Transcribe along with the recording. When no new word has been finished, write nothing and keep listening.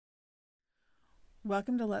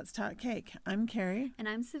Welcome to Let's Talk Cake. I'm Carrie. And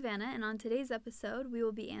I'm Savannah, and on today's episode, we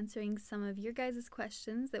will be answering some of your guys'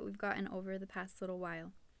 questions that we've gotten over the past little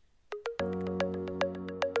while.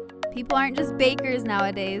 People aren't just bakers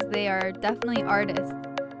nowadays, they are definitely artists.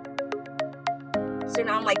 So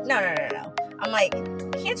now I'm like, no. I'm like,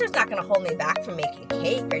 cancer's not going to hold me back from making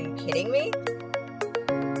cake. Are you kidding me?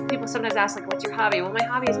 People sometimes ask, like, what's your hobby? Well, my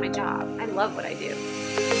hobby is my job. I love what I do.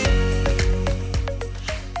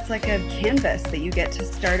 It's like a canvas that you get to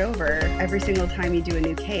start over every single time you do a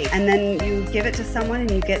new cake. And then you give it to someone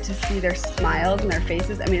and you get to see their smiles and their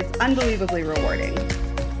faces. I mean, it's unbelievably rewarding.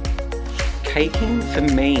 Caking for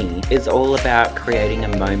me is all about creating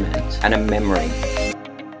a moment and a memory.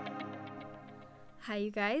 Hi,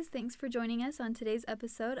 you guys. Thanks for joining us on today's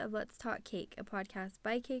episode of Let's Talk Cake, a podcast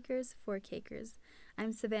by cakers for cakers.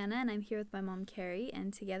 I'm Savannah, and I'm here with my mom, Carrie,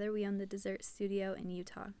 and together we own the dessert studio in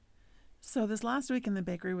Utah. So this last week in the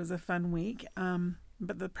bakery was a fun week,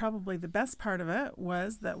 but probably the best part of it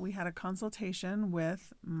was that we had a consultation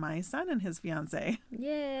with my son and his fiance.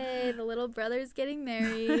 Yay, the little brother's getting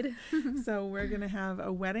married. So we're going to have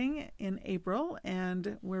a wedding in April,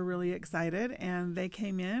 and we're really excited. And they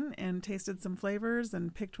came in and tasted some flavors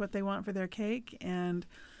and picked what they want for their cake. And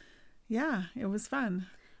yeah, it was fun.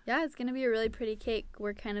 Yeah, it's going to be a really pretty cake.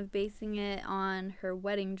 We're kind of basing it on her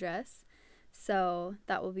wedding dress. So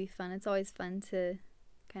that will be fun. It's always fun to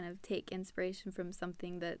kind of take inspiration from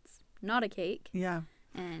something that's not a cake. Yeah.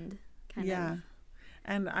 And kind of.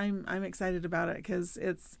 And I'm excited about it because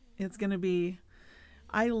it's going to be,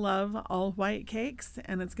 I love all white cakes,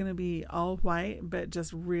 and it's going to be all white, but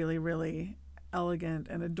just really, really elegant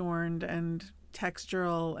and adorned and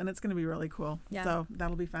textural, and it's going to be really cool. Yeah. So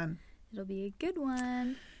that'll be fun. It'll be a good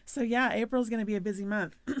one. So yeah, April's going to be a busy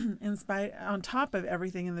month. On top of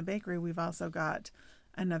everything in the bakery, we've also got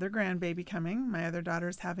another grandbaby coming. My other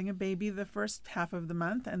daughter's having a baby the first half of the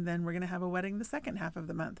month, and then we're going to have a wedding the second half of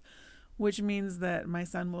the month, which means that my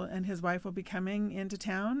son and his wife will be coming into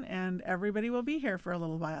town, and everybody will be here for a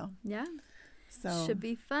little while. Yeah. So should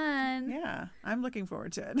be fun. Yeah, I'm looking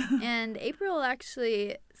forward to it. And April,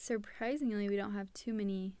 actually, surprisingly, we don't have too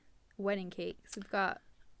many wedding cakes. We've got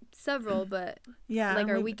several, but yeah, like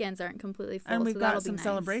our weekends aren't completely full. And we've so got some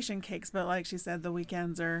celebration cakes, but like she said, the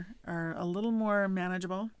weekends are a little more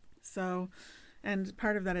manageable. So, and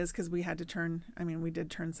part of that is because we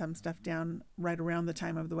did turn some stuff down right around the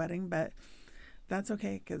time of the wedding, but that's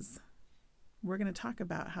okay because we're going to talk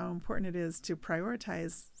about how important it is to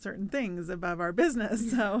prioritize certain things above our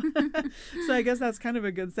business. So, so I guess that's kind of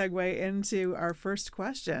a good segue into our first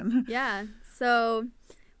question. Yeah. So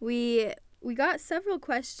we got several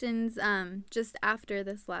questions just after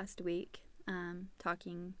this last week,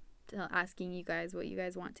 asking you guys what you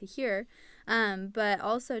guys want to hear. But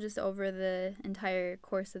also just over the entire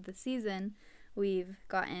course of the season, we've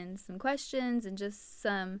gotten some questions and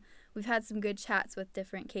we've had some good chats with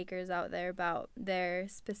different cakers out there about their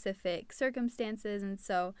specific circumstances. And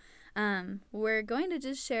so we're going to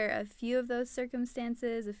just share a few of those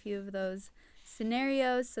circumstances, a few of those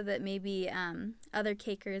scenarios, so that maybe other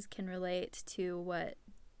cakers can relate to what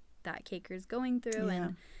that caker's going through. Yeah.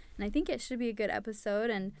 And I think it should be a good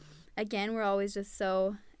episode. And again, we're always just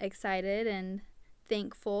so excited and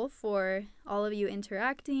thankful for all of you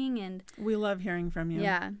interacting, and we love hearing from you.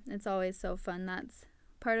 Yeah, it's always so fun. That's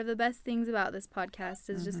part of the best things about this podcast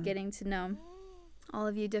is just getting to know all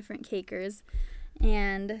of you different cakers.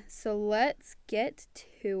 And so let's get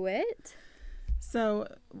to it. So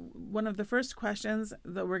one of the first questions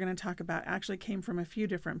that we're going to talk about actually came from a few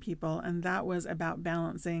different people, and that was about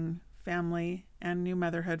balancing family and new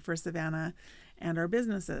motherhood for Savannah and our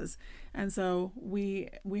businesses. And so we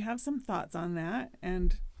have some thoughts on that,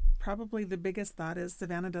 and probably the biggest thought is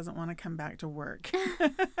Savannah doesn't want to come back to work.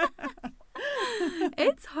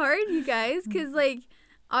 It's hard, you guys, because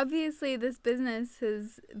obviously this business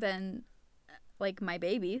has been like my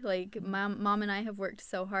baby. Like mom and I have worked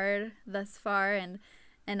so hard thus far, and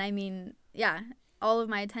I mean, yeah, all of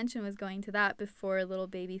my attention was going to that before little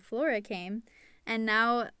baby Flora came, and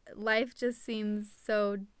now life just seems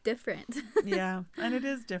so different. Yeah, and it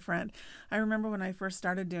is different. I remember when I first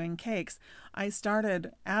started doing cakes, I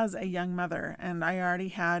started as a young mother, and I already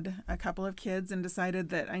had a couple of kids and decided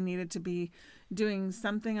that I needed to be doing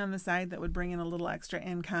something on the side that would bring in a little extra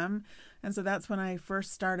income. And so that's when I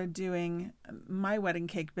first started doing my wedding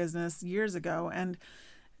cake business years ago. And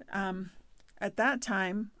at that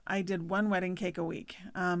time, I did one wedding cake a week.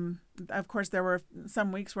 Of course, there were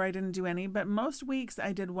some weeks where I didn't do any, but most weeks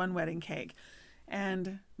I did one wedding cake.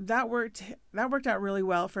 And that worked out really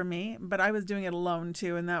well for me, but I was doing it alone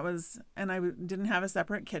too, and didn't have a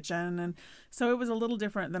separate kitchen, and so it was a little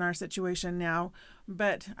different than our situation now.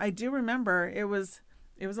 But I do remember it was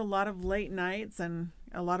a lot of late nights and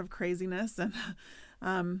a lot of craziness,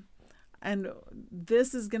 and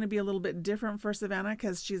this is going to be a little bit different for Savannah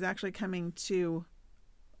because she's actually coming to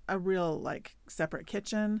a real separate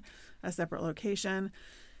kitchen, a separate location,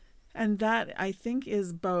 and that I think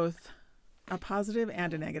is both a positive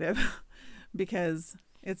and a negative because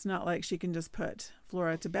it's not like she can just put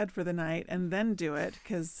Flora to bed for the night and then do it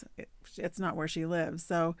because it's not where she lives.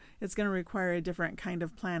 So it's going to require a different kind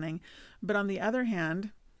of planning. But on the other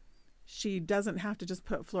hand, she doesn't have to just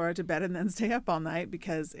put Flora to bed and then stay up all night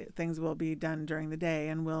because things will be done during the day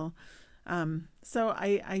and so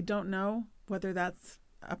I don't know whether that's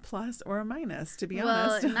a plus or a minus, to be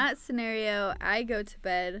honest. Well, in that scenario, I go to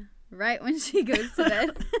bed right when she goes to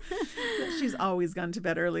bed. She's always gone to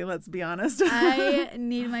bed early, let's be honest. I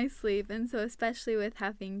need my sleep, and so especially with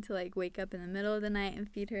having to wake up in the middle of the night and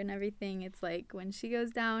feed her and everything, it's when she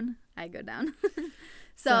goes down, I go down.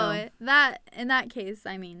 So that in that case,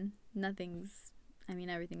 everything's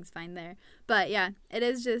fine there. But yeah, it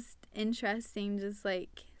is just interesting just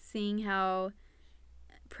seeing how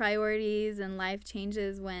priorities and life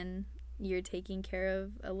changes when you're taking care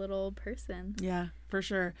of a little person. Yeah, for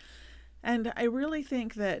sure. And I really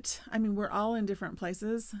think that, we're all in different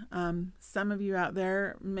places. Some of you out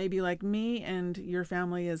there may be like me and your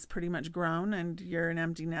family is pretty much grown and you're an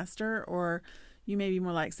empty nester, or you may be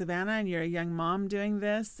more like Savannah and you're a young mom doing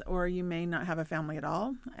this, or you may not have a family at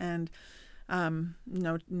all and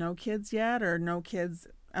no kids yet or no kids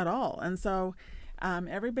at all. And so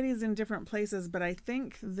everybody's in different places, but I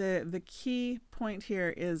think the key point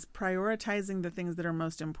here is prioritizing the things that are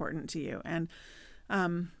most important to you. And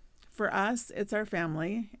for us, it's our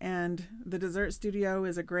family, and the Dessert Studio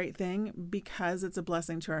is a great thing because it's a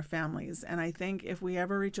blessing to our families. And I think if we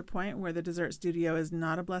ever reach a point where the Dessert Studio is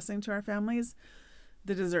not a blessing to our families,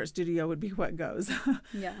 the Dessert Studio would be what goes.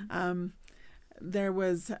 Yeah. There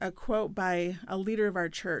was a quote by a leader of our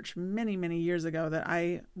church many, many years ago that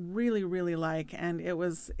I really, really like, and it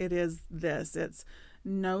is this. It's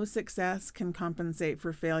no success can compensate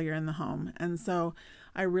for failure in the home. And so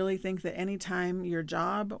I really think that anytime your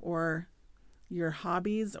job or your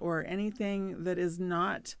hobbies or anything that is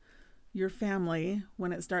not your family,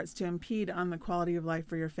 when it starts to impede on the quality of life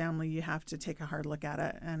for your family, you have to take a hard look at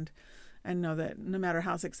it and know that no matter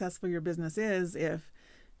how successful your business is, if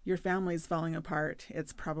your family's falling apart,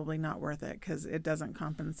 it's probably not worth it because it doesn't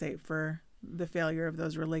compensate for the failure of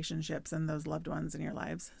those relationships and those loved ones in your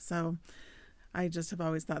lives. So I just have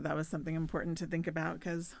always thought that was something important to think about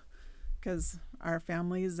because our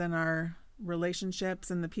families and our relationships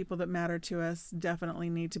and the people that matter to us definitely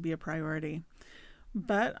need to be a priority.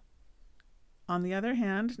 But on the other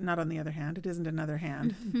hand, not on the other hand, it isn't another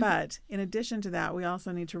hand, but in addition to that, we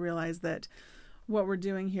also need to realize that what we're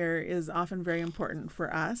doing here is often very important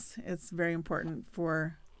for us. It's very important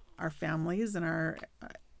for our families and our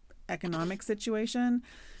economic situation.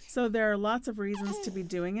 So there are lots of reasons to be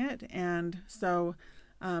doing it. And so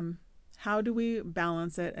how do we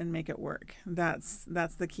balance it and make it work? That's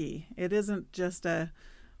the key. It isn't just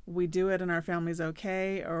we do it and our family's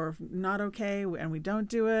okay or not okay and we don't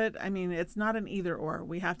do it. It's not an either or.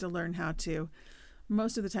 We have to learn how to.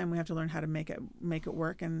 Most of the time we have to learn how to make it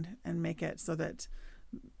work and make it so that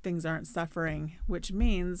things aren't suffering, which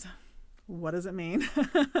means, what does it mean?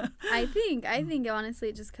 I think honestly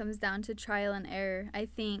it just comes down to trial and error. I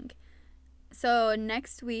think so.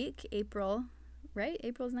 Next week, April, right?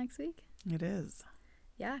 April's next week? It is.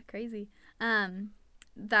 Yeah, crazy.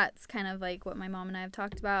 That's kind of what my mom and I have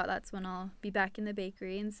talked about. That's when I'll be back in the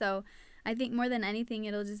bakery. And so I think more than anything,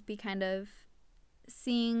 it'll just be kind of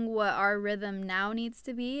seeing what our rhythm now needs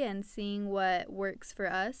to be and seeing what works for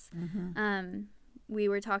us. Mm-hmm. We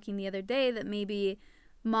were talking the other day that maybe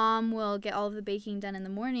Mom will get all of the baking done in the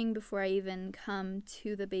morning before I even come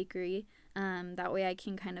to the bakery. That way I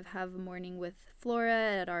can kind of have a morning with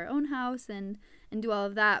Flora at our own house and do all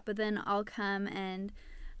of that. But then I'll come and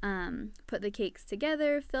put the cakes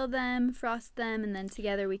together, fill them, frost them, and then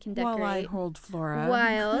together we can decorate. While I hold Flora.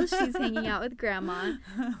 While she's hanging out with Grandma.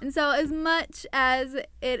 And so as much as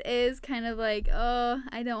it is kind of oh,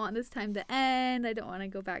 I don't want this time to end, I don't want to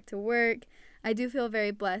go back to work, I do feel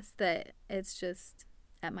very blessed that it's just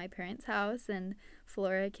at my parents' house and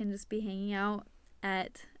Flora can just be hanging out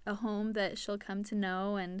at a home that she'll come to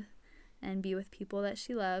know and be with people that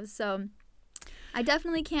she loves. So I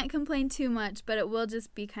definitely can't complain too much, but it will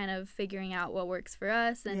just be kind of figuring out what works for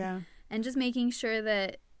us and just making sure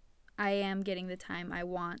that I am getting the time I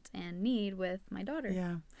want and need with my daughter.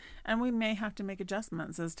 Yeah. And we may have to make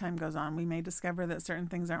adjustments as time goes on. We may discover that certain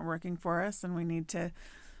things aren't working for us, and we need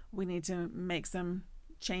to make some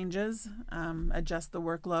changes, adjust the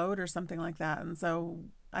workload or something like that. And so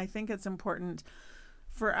I think it's important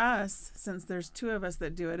for us, since there's two of us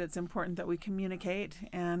that do it, it's important that we communicate,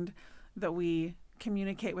 and that we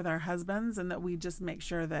communicate with our husbands, and that we just make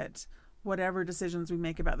sure that whatever decisions we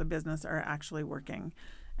make about the business are actually working,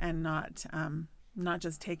 and not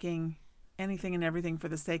just taking anything and everything for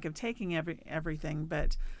the sake of taking everything,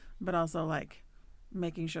 but also like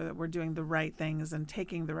making sure that we're doing the right things and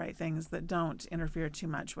taking the right things that don't interfere too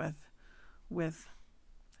much with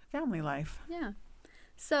family life. Yeah.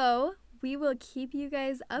 So we will keep you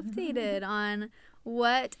guys updated on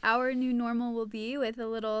what our new normal will be with a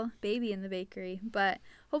little baby in the bakery. But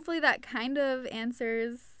hopefully that kind of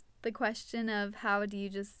answers the question of how do you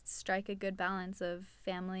just strike a good balance of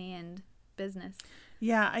family and business.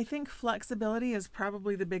 Yeah, I think flexibility is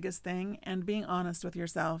probably the biggest thing, and being honest with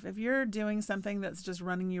yourself. If you're doing something that's just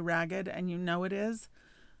running you ragged and you know it is,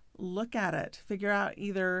 look at it. Figure out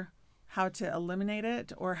either how to eliminate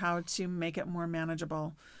it or how to make it more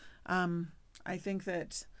manageable. I think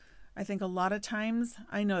a lot of times,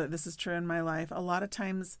 I know that this is true in my life, a lot of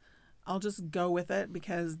times I'll just go with it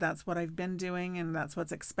because that's what I've been doing and that's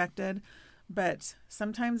what's expected. But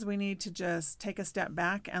sometimes we need to just take a step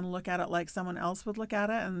back and look at it like someone else would look at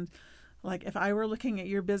it. And like if I were looking at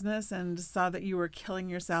your business and saw that you were killing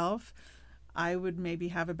yourself, I would maybe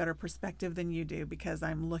have a better perspective than you do because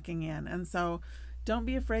I'm looking in. And so don't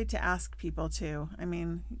be afraid to ask people too. I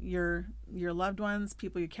mean, your loved ones,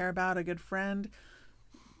 people you care about, a good friend,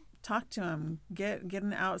 talk to them, get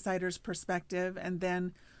an outsider's perspective, and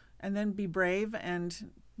then be brave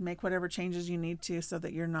and make whatever changes you need to so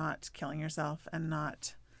that you're not killing yourself and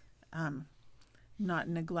not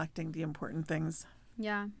neglecting the important things.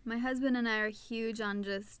 Yeah, my husband and I are huge on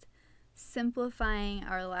just simplifying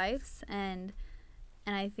our lives, and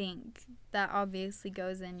I think that obviously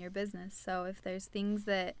goes in your business. So if there's things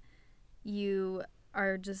that you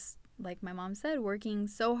are just, like my mom said, working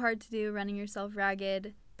so hard to do, running yourself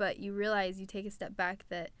ragged, but you realize you take a step back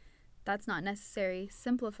that's not necessary,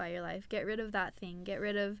 simplify your life. Get rid of that thing. Get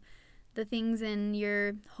rid of the things in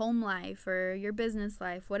your home life or your business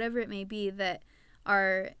life, whatever it may be, that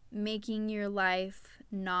are making your life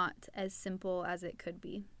not as simple as it could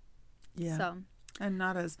be. Yeah. So, and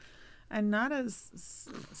not as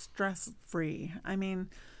stress-free. I mean,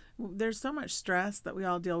 there's so much stress that we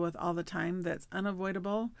all deal with all the time that's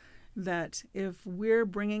unavoidable, that if we're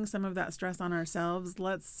bringing some of that stress on ourselves,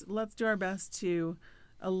 let's do our best to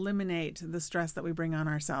eliminate the stress that we bring on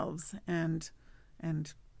ourselves and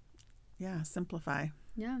simplify.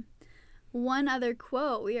 Yeah. One other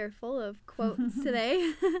quote. We are full of quotes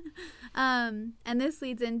today. And this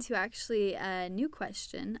leads into actually a new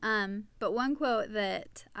question. But one quote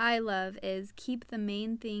that I love is, keep the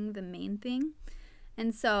main thing the main thing.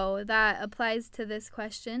 And so that applies to this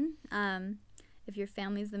question. If your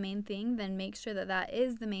family is the main thing, then make sure that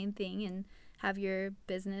is the main thing and have your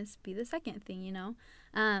business be the second thing, you know.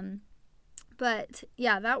 But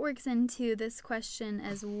yeah, that works into this question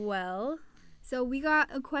as well. So we got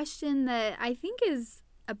a question that I think is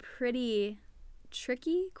a pretty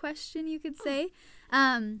tricky question, you could say.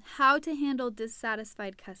 How to handle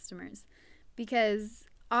dissatisfied customers. Because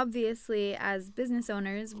obviously as business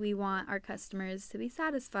owners, we want our customers to be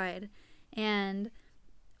satisfied. And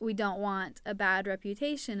we don't want a bad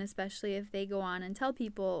reputation, especially if they go on and tell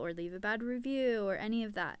people or leave a bad review or any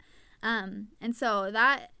of that. And so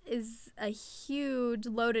that is a huge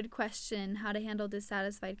loaded question, how to handle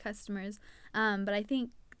dissatisfied customers. But I think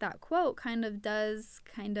that quote does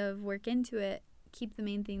work into it. Keep the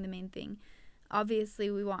main thing the main thing. Obviously,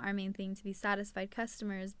 we want our main thing to be satisfied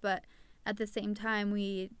customers, but at the same time,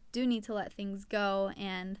 we do need to let things go.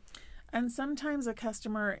 And sometimes a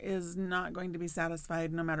customer is not going to be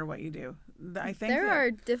satisfied no matter what you do. I think there are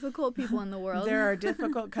difficult people in the world. There are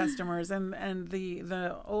difficult customers, and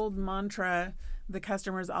the old mantra, the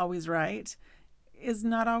customer's always right, is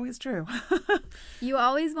not always true. You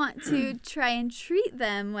always want to try and treat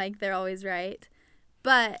them like they're always right,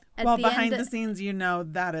 but behind the scenes, you know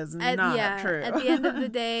that is not true. At the end of the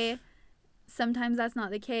day, sometimes that's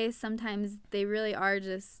not the case. Sometimes they really are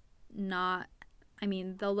just not. I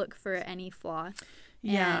mean, they'll look for any flaw.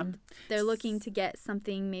 Yeah. And they're looking to get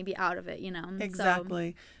something maybe out of it, you know.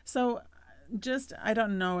 Exactly. So just, I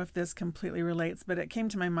don't know if this completely relates, but it came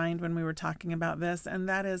to my mind when we were talking about this, and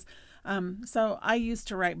that is, so I used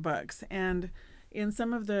to write books, and in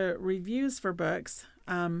some of the reviews for books,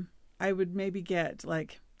 I would maybe get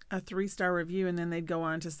like a 3-star review and then they'd go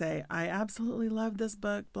on to say, I absolutely love this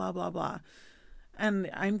book, blah, blah, blah. And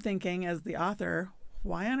I'm thinking as the author,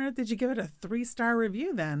 why on earth did you give it a 3-star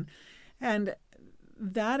review then? And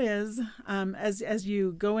that is, as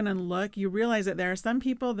you go in and look, you realize that there are some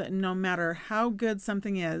people that no matter how good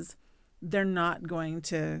something is, they're not going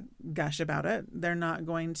to gush about it. They're not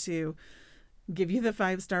going to give you the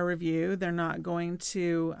 5-star review. They're not going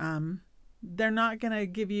to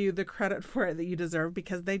give you the credit for it that you deserve,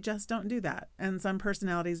 because they just don't do that. And some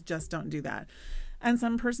personalities just don't do that. And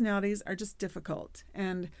some personalities are just difficult.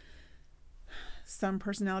 And some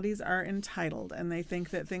personalities are entitled and they think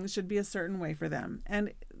that things should be a certain way for them.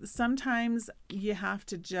 And sometimes you have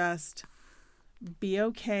to just be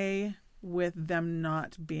okay with them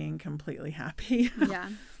not being completely happy. Yeah.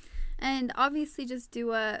 And obviously just do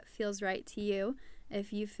what feels right to you.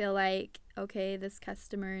 If you feel like, okay, this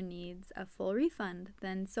customer needs a full refund,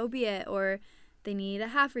 then so be it. Or they need a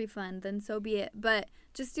half refund, then so be it. But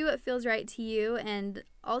just do what feels right to you. And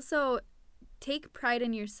also take pride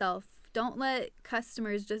in yourself. Don't let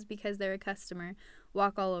customers, just because they're a customer,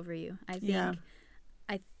 walk all over you. I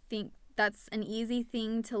think that's an easy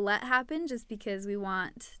thing to let happen, just because we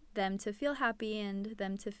want them to feel happy and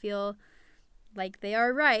them to feel like they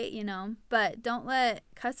are right, but don't let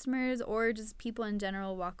customers or just people in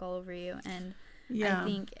general walk all over you. And I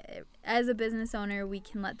think as a business owner, we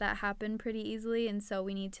can let that happen pretty easily. And so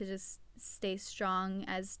we need to just stay strong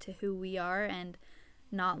as to who we are and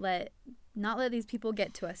not let these people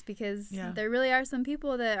get to us, because there really are some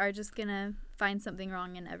people that are just going to find something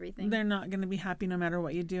wrong in everything. They're not going to be happy no matter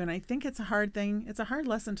what you do. And I think it's a hard thing. It's a hard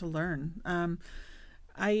lesson to learn.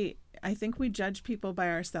 I think we judge people by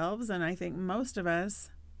ourselves, and I think most of us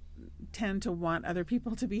tend to want other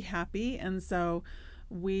people to be happy. And so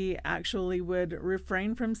we actually would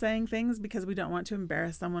refrain from saying things because we don't want to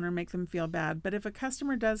embarrass someone or make them feel bad. But if a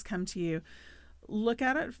customer does come to you, look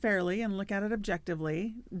at it fairly and look at it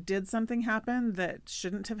objectively. Did something happen that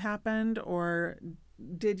shouldn't have happened, or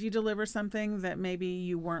did you deliver something that maybe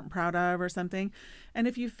you weren't proud of or something? And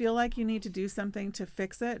if you feel like you need to do something to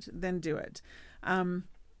fix it, then do it.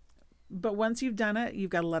 But once you've done it, you've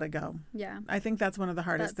got to let it go. Yeah. I think that's one of the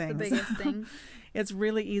hardest things. That's the biggest thing. It's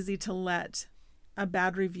really easy to let a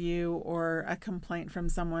bad review or a complaint from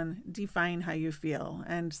someone define how you feel.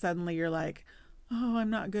 And suddenly you're like, oh, I'm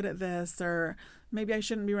not good at this, or maybe I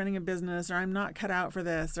shouldn't be running a business, or I'm not cut out for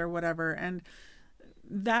this, or whatever. And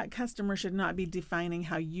that customer should not be defining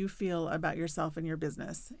how you feel about yourself and your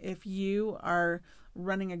business. If you are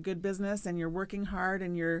running a good business and you're working hard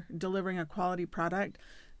and you're delivering a quality product,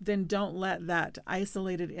 then don't let that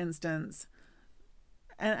isolated instance.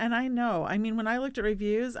 And I know, when I looked at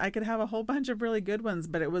reviews, I could have a whole bunch of really good ones,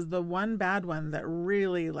 but it was the one bad one that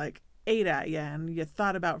really ate at you and you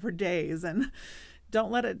thought about for days. And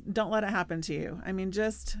don't let it happen to you.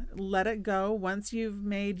 Just let it go. Once you've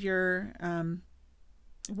made your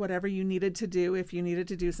whatever you needed to do, if you needed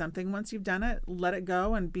to do something, once you've done it, let it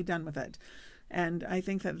go and be done with it. And I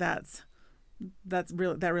think that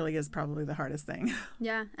really is probably the hardest thing.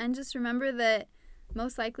 Yeah. And just remember that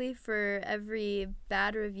most likely for every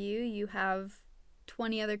bad review, you have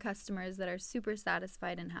 20 other customers that are super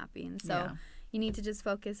satisfied and happy. And so you need to just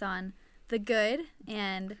focus on the good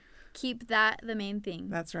and keep that the main thing.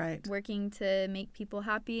 That's right. Working to make people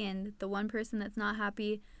happy, and the one person that's not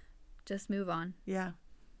happy, just move on. Yeah,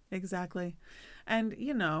 exactly. And,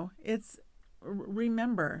 it's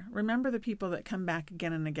remember the people that come back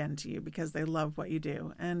again and again to you because they love what you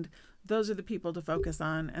do. And those are the people to focus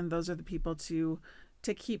on, and those are the people to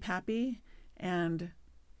keep happy and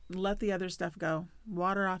let the other stuff go.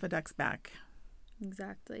 Water off a duck's back.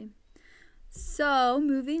 Exactly. So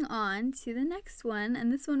moving on to the next one,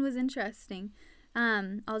 and this one was interesting.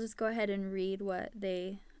 I'll just go ahead and read what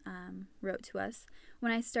they wrote to us.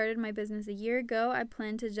 When I started my business a year ago, I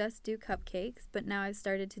planned to just do cupcakes, but now I've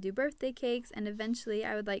started to do birthday cakes, and eventually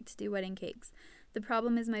I would like to do wedding cakes. The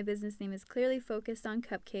problem is my business name is clearly focused on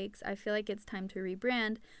cupcakes. I feel like it's time to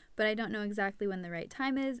rebrand, but I don't know exactly when the right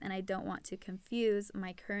time is, and I don't want to confuse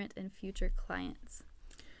my current and future clients.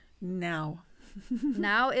 Now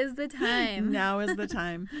is the time. Now is the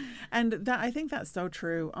time. And I think that's so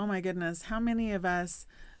true. Oh my goodness. How many of us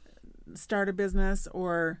start a business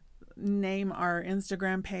or name our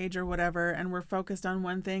Instagram page or whatever, and we're focused on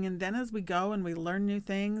one thing, and then as we go and we learn new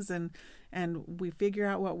things and we figure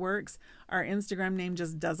out what works, our Instagram name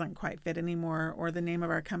just doesn't quite fit anymore, or the name of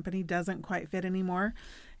our company doesn't quite fit anymore.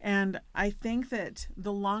 And I think that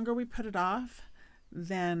the longer we put it off,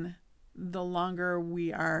 then the longer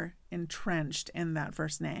we are entrenched in that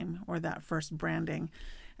first name or that first branding.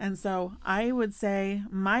 And so I would say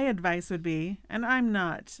my advice would be, and I'm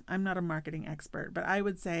not a marketing expert, but I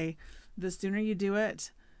would say the sooner you do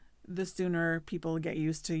it, the sooner people get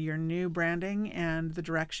used to your new branding and the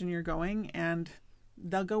direction you're going, and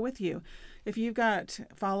they'll go with you. If you've got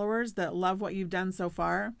followers that love what you've done so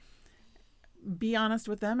far, be honest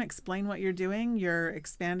with them, explain what you're doing. You're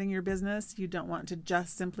expanding your business. You don't want to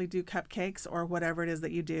just simply do cupcakes or whatever it is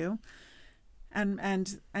that you do.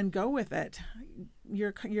 And go with it.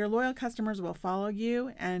 Your loyal customers will follow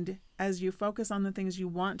you, and as you focus on the things you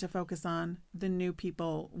want to focus on, the new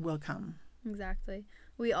people will come. Exactly.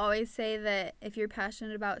 We always say that if you're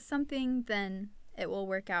passionate about something, then it will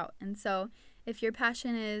work out. And so if your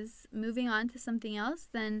passion is moving on to something else,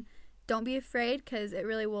 then don't be afraid, because it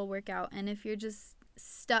really will work out. And if you're just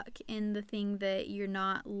stuck in the thing that you're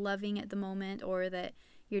not loving at the moment, or that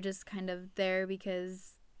you're just kind of there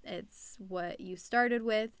because it's what you started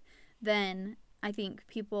with, then I think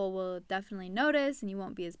people will definitely notice and you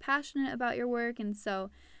won't be as passionate about your work. And so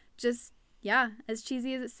just, as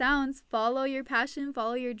cheesy as it sounds, follow your passion,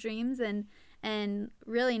 follow your dreams, and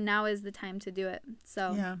really now is the time to do it.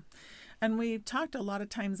 So yeah. And we've talked a lot of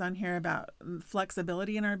times on here about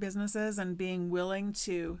flexibility in our businesses and being willing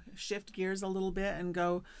to shift gears a little bit and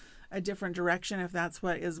go a different direction if that's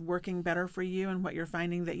what is working better for you and what you're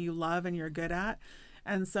finding that you love and you're good at.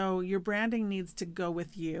 And so your branding needs to go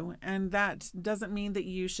with you. And that doesn't mean that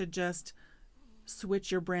you should just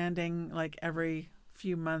switch your branding like every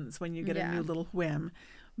few months when you get a new little whim.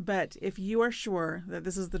 But if you are sure that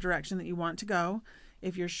this is the direction that you want to go,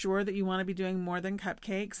 if you're sure that you want to be doing more than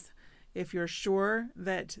cupcakes, if you're sure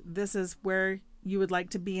that this is where you would like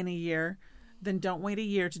to be in a year, then don't wait a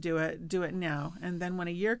year to do it. Do it now. And then when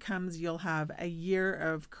a year comes, you'll have a year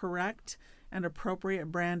of correct and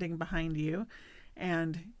appropriate branding behind you.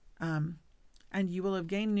 And you will have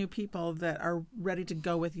gained new people that are ready to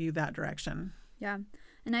go with you that direction. Yeah.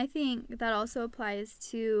 And I think that also applies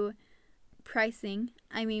to pricing.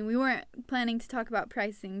 I mean, we weren't planning to talk about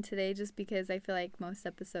pricing today just because I feel like most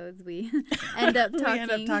episodes we end up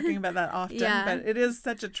talking about that often, Yeah. But it is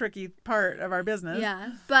such a tricky part of our business.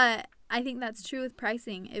 Yeah. But I think that's true with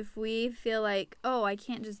pricing. If we feel like, oh, I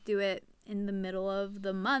can't just do it in the middle of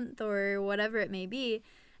the month or whatever it may be,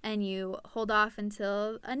 and you hold off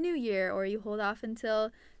until a new year or you hold off until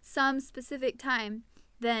some specific time,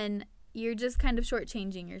 then you're just kind of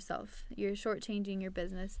shortchanging yourself. You're shortchanging your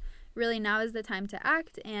business. Really, now is the time to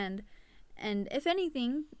act. And if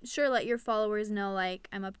anything, sure, let your followers know, like,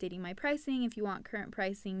 I'm updating my pricing. If you want current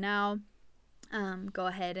pricing now, go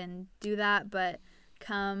ahead and do that. But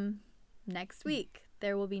come next week,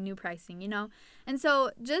 there will be new pricing, And so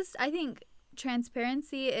just, I think,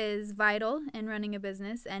 transparency is vital in running a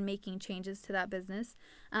business and making changes to that business.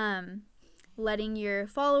 Letting your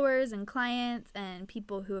followers and clients and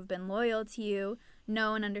people who have been loyal to you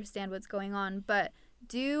know and understand what's going on. But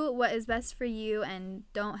do what is best for you and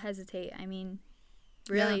don't hesitate. I mean,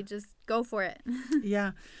 really, just go for it.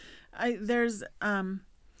 Yeah. There's a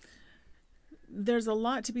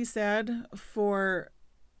lot to be said for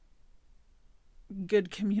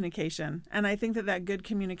good communication. And I think that good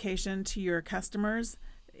communication to your customers,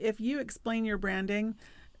 if you explain your branding,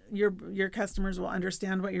 your customers will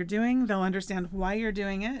understand what you're doing. They'll understand why you're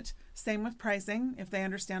doing it. Same with pricing. If they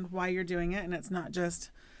understand why you're doing it and it's not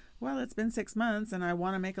just, well, it's been 6 months and I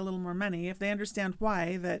want to make a little more money. If they understand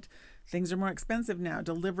why, that things are more expensive now,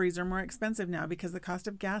 deliveries are more expensive now because the cost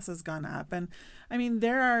of gas has gone up. And I mean,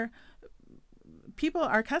 there are people,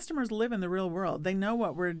 our customers live in the real world. They know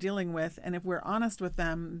what we're dealing with. And if we're honest with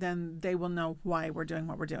them, then they will know why we're doing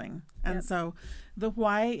what we're doing. And so the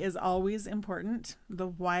why is always important. The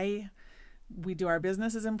why we do our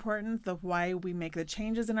business is important. The why we make the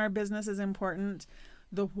changes in our business is important.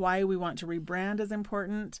 The why we want to rebrand is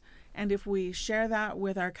important. And if we share that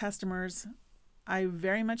with our customers, I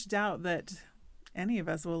very much doubt that any of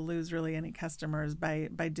us will lose really any customers by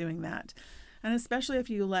doing that. And especially if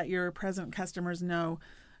you let your present customers know,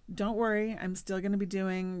 don't worry, I'm still going to be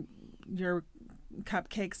doing your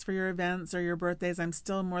cupcakes for your events or your birthdays. I'm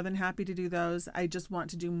still more than happy to do those. I just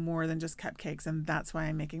want to do more than just cupcakes, and that's why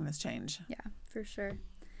I'm making this change. Yeah, for sure.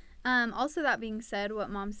 Also, that being said,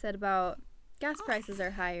 what Mom said about gas prices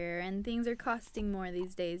are higher and things are costing more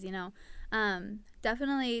these days,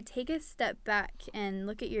 definitely take a step back and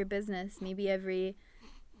look at your business maybe every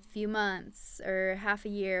few months or half a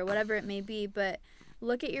year, whatever it may be, but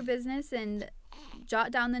look at your business and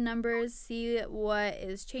jot down the numbers, see what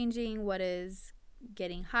is changing, what is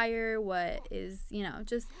getting higher, what is,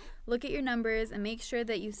 just look at your numbers and make sure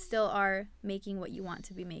that you still are making what you want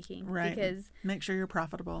to be making. Right. Because make sure you're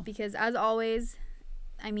profitable. Because as always,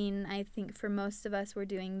 I mean, I think for most of us, we're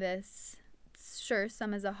doing this, sure,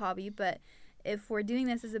 some as a hobby, but if we're doing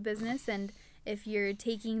this as a business, and if you're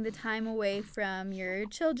taking the time away from your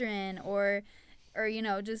children or you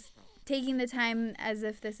know, just taking the time as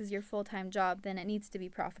if this is your full-time job, then it needs to be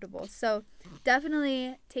profitable. So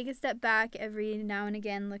definitely take a step back every now and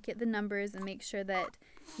again, look at the numbers and make sure that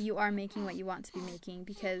you are making what you want to be making,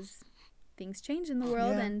 because things change in the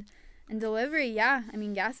world. And delivery, I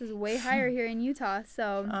mean, gas is way higher here in Utah,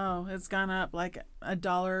 so it's gone up like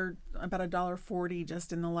 $1, about $1.40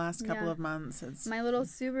 just in the last couple of months. It's my little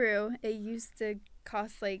Subaru, it used to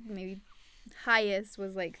cost like, maybe highest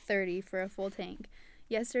was like $30 for a full tank.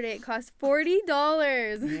 Yesterday it cost $40.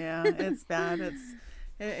 Yeah, it's bad.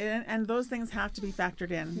 And those things have to be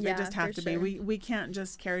factored in. They just have to be. We can't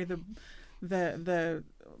just carry the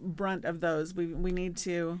brunt of those. We need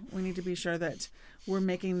to be sure that we're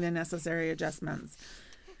making the necessary adjustments.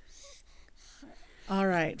 All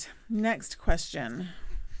right, next question.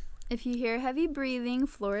 If you hear heavy breathing,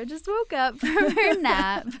 Flora just woke up from her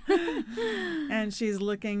nap. And she's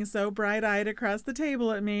looking so bright-eyed across the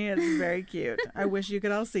table at me. It's very cute. I wish you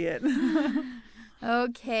could all see it.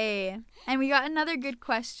 Okay. And we got another good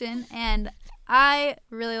question. And I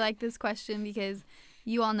really like this question because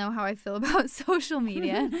you all know how I feel about social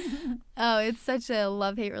media. Oh, it's such a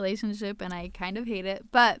love-hate relationship, and I kind of hate it.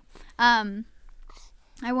 But I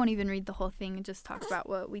won't even read the whole thing and just talk about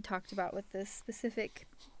what we talked about with this specific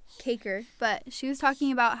caker. But she was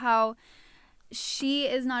talking about how she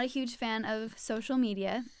is not a huge fan of social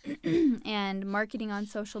media and marketing on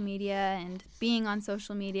social media and being on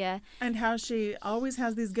social media. And how she always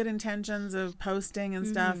has these good intentions of posting and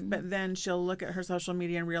stuff, but then she'll look at her social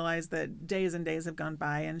media and realize that days and days have gone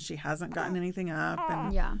by and she hasn't gotten anything up.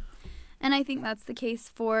 And yeah. And I think that's the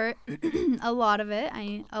case for a lot of it.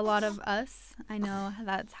 A lot of us. I know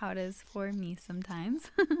that's how it is for me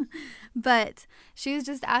sometimes. But she was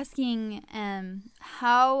just asking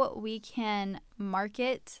how we can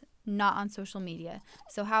market not on social media.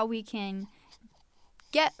 So how we can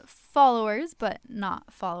get followers, but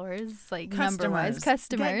not followers, like number-wise.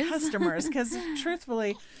 Customers. Get customers. Because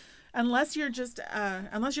truthfully, unless you're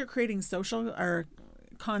creating social or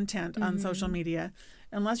content on social media,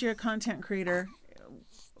 unless you're a content creator,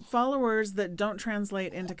 followers that don't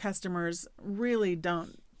translate into customers really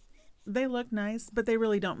don't. They look nice, but they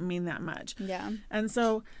really don't mean that much. Yeah. And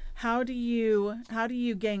so how do you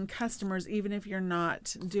gain customers even if you're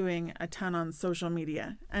not doing a ton on social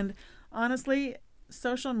media? And honestly,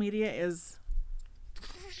 social media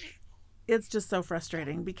it's just so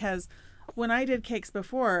frustrating, because when I did cakes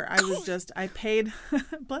before, I paid,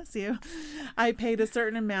 bless you, I paid a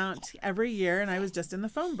certain amount every year, and I was just in the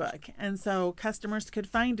phone book. And so customers could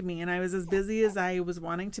find me, and I was as busy as I was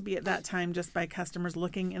wanting to be at that time just by customers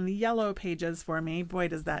looking in the yellow pages for me. Boy,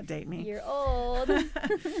 does that date me. You're old.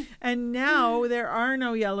 And now there are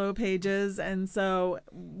no yellow pages, and so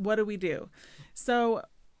what do? So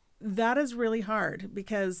that is really hard,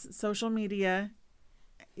 because social media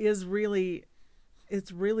is really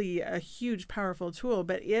a huge, powerful tool.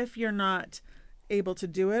 But if you're not able to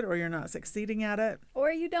do it, or you're not succeeding at it,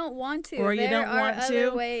 or you don't want to, there are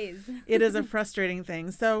other ways. It is a frustrating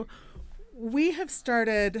thing. So we have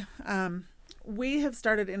started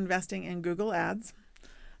investing in Google Ads.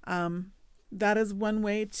 That is one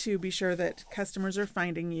way to be sure that customers are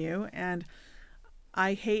finding you. And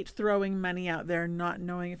I hate throwing money out there not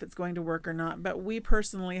knowing if it's going to work or not. But we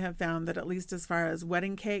personally have found that, at least as far as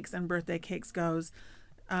wedding cakes and birthday cakes goes,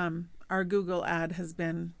 our Google ad has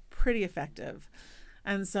been pretty effective.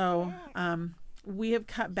 And so we have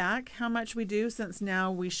cut back how much we do, since now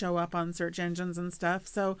we show up on search engines and stuff.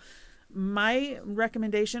 So my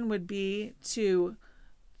recommendation would be to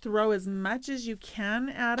throw as much as you can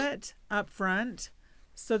at it up front,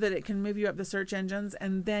 so that it can move you up the search engines,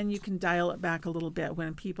 and then you can dial it back a little bit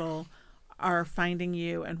when people are finding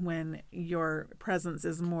you and when your presence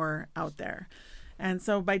is more out there. And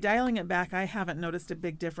so by dialing it back, I haven't noticed a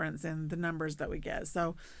big difference in the numbers that we get.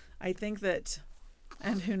 So I think that,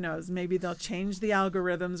 and who knows, maybe they'll change the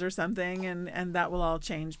algorithms or something, and that will all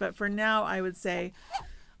change. But for now, I would say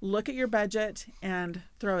look at your budget and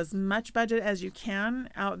throw as much budget as you can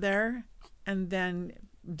out there, and then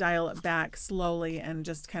dial it back slowly and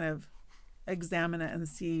just kind of examine it and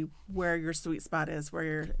see where your sweet spot is,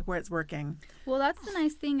 where it's working. Well, that's the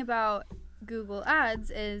nice thing about Google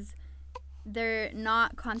Ads is they're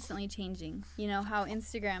not constantly changing. You know how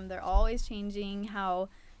Instagram, they're always changing how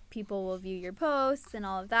people will view your posts and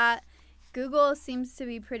all of that. Google seems to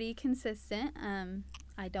be pretty consistent.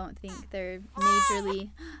 I don't think they're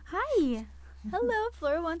majorly... Hi! hello,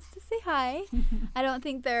 Flora wants to say hi. I don't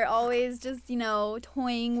think they're always just,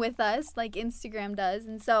 toying with us like Instagram does.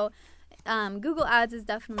 And so Google Ads is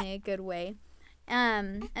definitely a good way.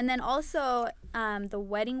 And then also the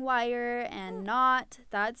Wedding Wire and Knot,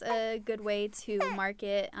 that's a good way to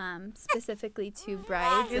market specifically to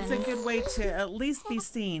brides. It's a good way to at least be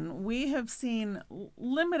seen. We have seen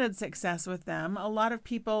limited success with them. A lot of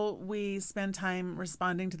people, we spend time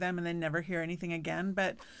responding to them and then never hear anything again.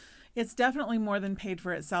 But it's definitely more than paid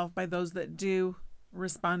for itself by those that do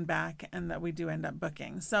respond back and that we do end up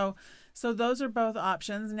booking. So those are both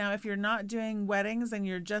options. Now, if you're not doing weddings and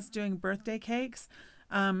you're just doing birthday cakes,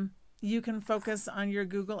 you can focus on your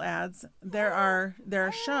Google Ads. There are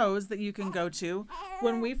shows that you can go to.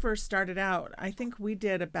 When we first started out, I think we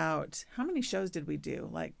did about, how many shows did we do?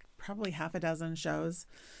 Like probably half a dozen shows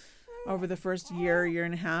over the first year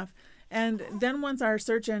and a half. And then once our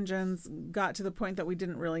search engines got to the point that we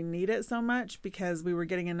didn't really need it so much because we were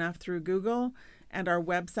getting enough through Google and our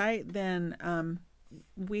website, then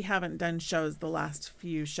we haven't done shows the last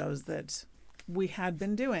few shows that we had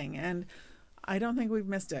been doing. And I don't think we've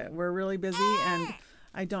missed it. We're really busy, and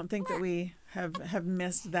I don't think that we have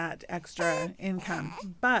missed that extra income.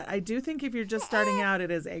 But I do think if you're just starting out,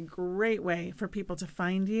 it is a great way for people to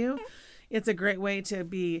find you. It's a great way to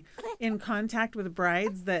be in contact with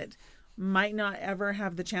brides that might not ever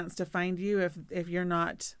have the chance to find you if you're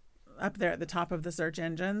not up there at the top of the search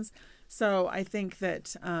engines. So I think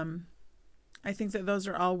that those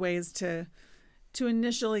are all ways to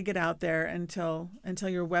initially get out there until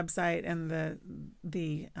your website and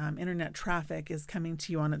the internet traffic is coming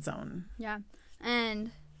to you on its own. Yeah,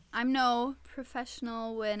 and I'm no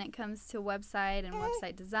professional when it comes to website and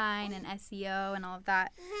website design and SEO and all of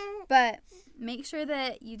that, but make sure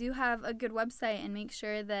that you do have a good website and make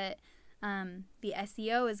sure that the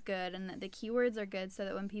SEO is good and that the keywords are good so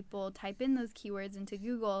that when people type in those keywords into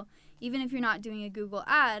Google, even if you're not doing a Google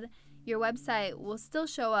ad, your website will still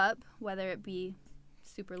show up, whether it be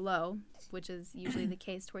super low, which is usually the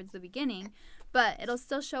case towards the beginning, but it'll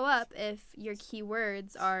still show up if your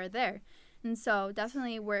keywords are there. And so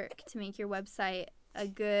definitely work to make your website a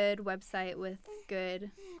good website with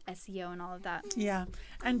good SEO and all of that. Yeah,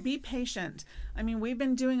 and be patient. I mean, we've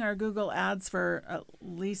been doing our Google Ads for at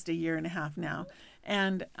least a year and a half now,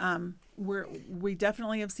 and we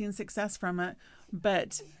definitely have seen success from it,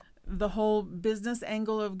 but the whole business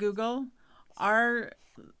angle of Google, our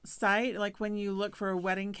site, like when you look for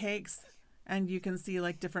wedding cakes and you can see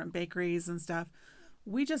like different bakeries and stuff,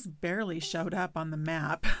 we just barely showed up on the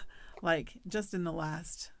map, like just in the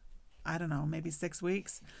last, I don't know, maybe 6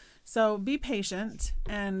 weeks. So be patient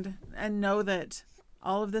and know that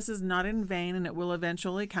all of this is not in vain and it will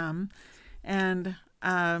eventually come. And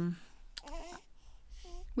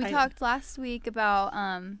we talked last week about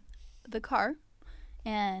the car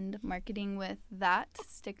and marketing with that,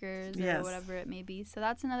 stickers or whatever it may be. So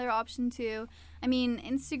that's another option too. I mean,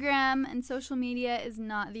 Instagram and social media is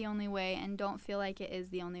not the only way, and don't feel like it is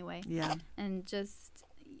the only way. Yeah. And just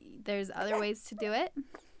there's other ways to do it.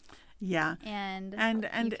 Yeah. And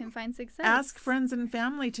you can find success. Ask friends and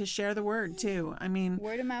family to share the word too. I mean,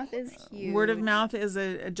 word of mouth is huge. Word of mouth is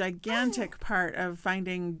a gigantic part of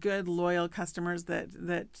finding good, loyal customers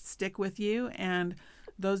that stick with you, and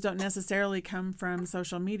those don't necessarily come from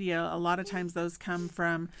social media. A lot of times those come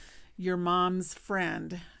from your mom's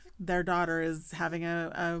friend. Their daughter is having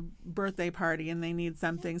a birthday party and they need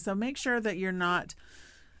something. So make sure that you're not,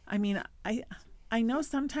 I mean, I know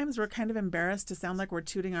sometimes we're kind of embarrassed to sound like we're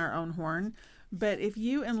tooting our own horn, but if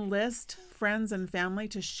you enlist friends and family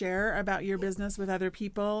to share about your business with other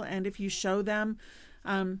people, and if you show them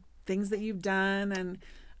things that you've done, and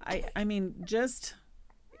I mean, just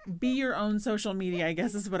be your own social media, I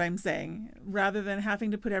guess is what I'm saying. Rather than having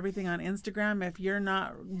to put everything on Instagram, if you're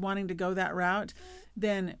not wanting to go that route,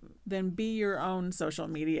 then be your own social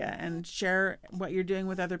media and share what you're doing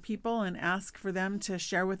with other people and ask for them to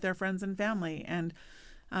share with their friends and family, and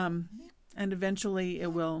eventually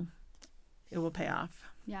it will pay off.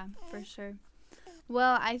 Yeah, for sure.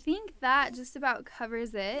 Well, I think that just about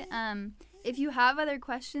covers it. If you have other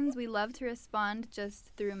questions, we love to respond just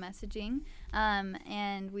through messaging.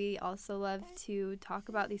 And we also love to talk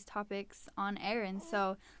about these topics on air. And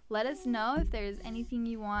so let us know if there's anything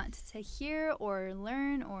you want to hear or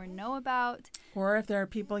learn or know about. Or if there are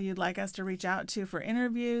people you'd like us to reach out to for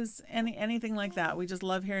interviews, anything like that. We just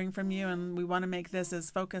love hearing from you, and we want to make this as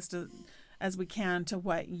focused as we can to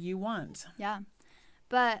what you want. Yeah.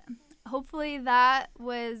 But hopefully that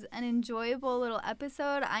was an enjoyable little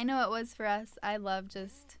episode. I know it was for us. I love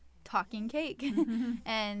just talking cake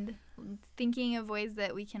and thinking of ways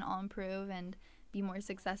that we can all improve and be more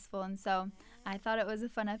successful. And so I thought it was a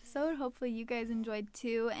fun episode. Hopefully you guys enjoyed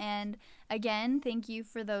too. And again, thank you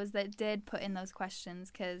for those that did put in those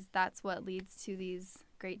questions, because that's what leads to these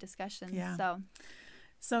great discussions. Yeah.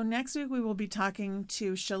 So next week we will be talking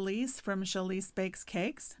to Shalise from Shalise Bakes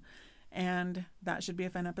Cakes, and that should be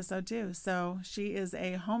a fun episode too. So she is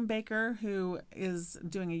a home baker who is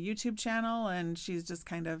doing a YouTube channel, and she's just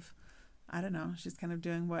kind of, she's kind of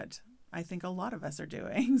doing what I think a lot of us are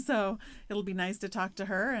doing. So it'll be nice to talk to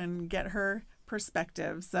her and get her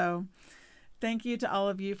perspective. So thank you to all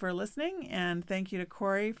of you for listening, and thank you to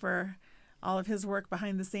Corey for all of his work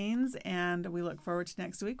behind the scenes, and we look forward to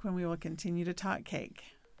next week when we will continue to talk cake.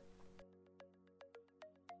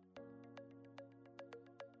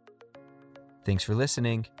 Thanks for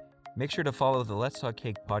listening. Make sure to follow the Let's Talk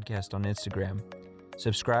Cake podcast on Instagram.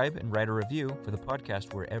 Subscribe and write a review for the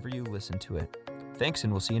podcast wherever you listen to it. Thanks,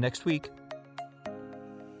 and we'll see you next week.